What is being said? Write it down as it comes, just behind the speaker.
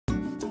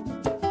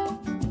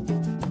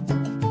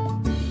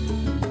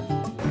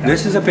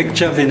This is a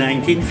picture of the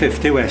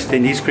 1950 West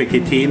Indies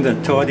cricket team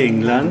that toured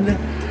England,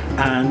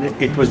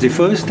 and it was the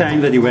first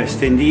time that the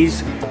West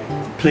Indies,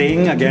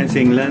 playing against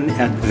England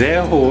at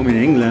their home in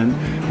England,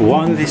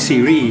 won the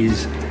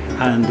series.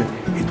 And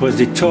it was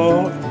the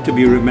tour to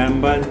be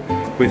remembered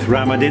with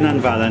Ramadan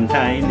and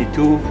Valentine, the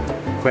two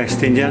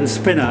West Indian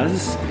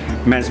spinners,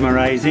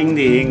 mesmerizing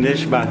the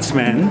English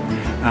batsmen,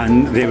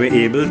 and they were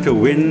able to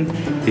win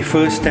the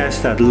first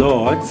test at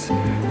Lord's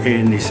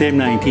in the same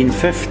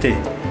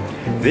 1950.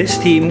 This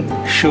team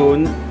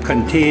shown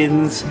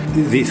contains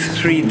the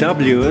three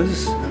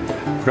W's,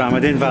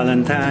 Ramadan,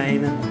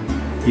 Valentine.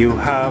 You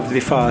have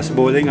the fast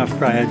bowling of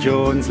Prior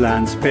Jones,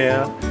 Lance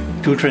Pear,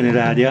 two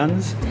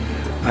Trinidadians,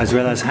 as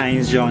well as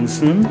Heinz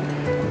Johnson.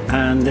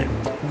 And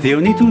the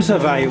only two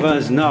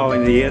survivors now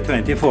in the year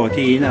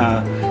 2014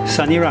 are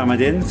Sonny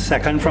Ramadan,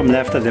 second from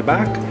left at the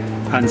back,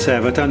 and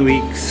Severton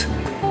Weeks,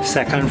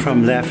 second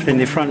from left in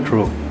the front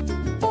row.